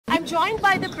joined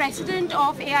by the president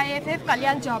of AIFF,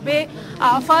 Kalyan Chaubey.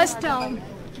 First,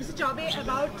 Mr. Chaubey,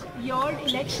 about your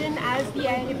election as the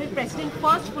AIFF president,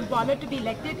 first footballer to be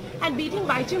elected and beating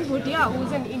Baichung Bhutia,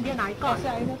 who's an Indian icon.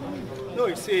 No,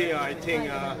 I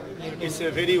think it's a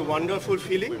very wonderful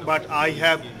feeling, but I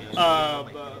have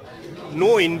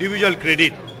no individual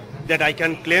credit that I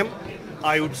can claim.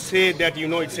 I would say that,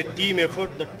 it's a team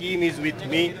effort. The team is with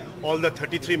me, all the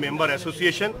 33 member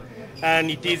association,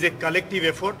 and it is a collective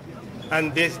effort.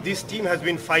 And this team has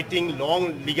been fighting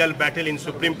long legal battle in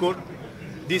Supreme Court.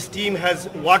 This team has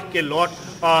worked a lot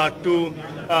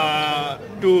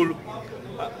to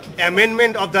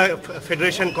amendment of the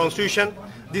Federation Constitution.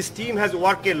 This team has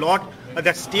worked a lot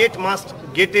that state must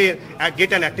get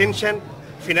an attention,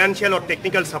 financial or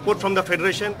technical support from the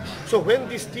Federation. So when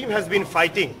this team has been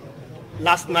fighting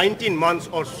last 19 months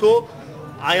or so,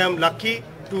 I am lucky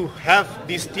to have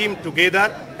this team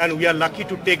together, and we are lucky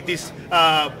to take this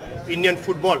Indian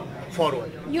football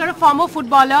forward. You're a former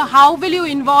footballer. How will you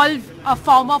involve a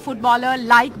former footballer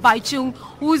like Baichung,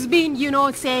 who's been,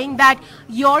 saying that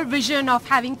your vision of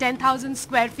having 10,000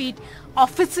 square feet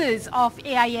offices of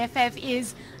AIFF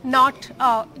is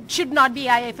should not be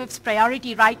AIFF's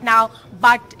priority right now,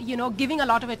 but, giving a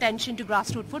lot of attention to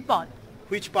grassroots football?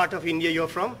 Which part of India you're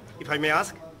from, if I may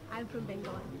ask? I'm from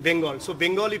Bengal. Bengal. So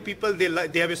Bengali people,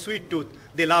 they have a sweet tooth.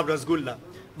 They love rasgulla.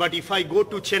 But if I go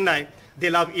to Chennai, they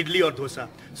love idli or dosa.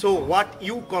 So what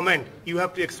you comment, you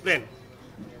have to explain.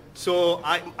 So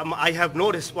I have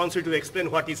no responsibility to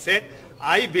explain what he said.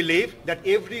 I believe that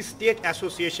every state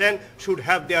association should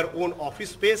have their own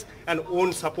office space and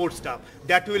own support staff.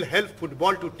 That will help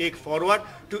football to take forward,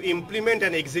 to implement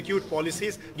and execute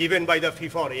policies given by the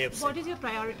FIFA or AIFF. What is your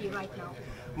priority right now?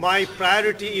 My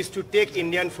priority is to take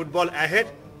Indian football ahead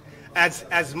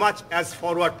as much as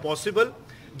forward possible,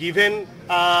 given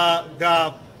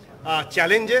the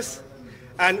challenges,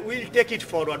 and we'll take it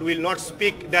forward. We'll not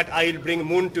speak that I will bring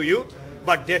moon to you,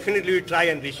 but definitely we'll try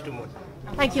and reach to moon.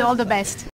 Thank you. All the best.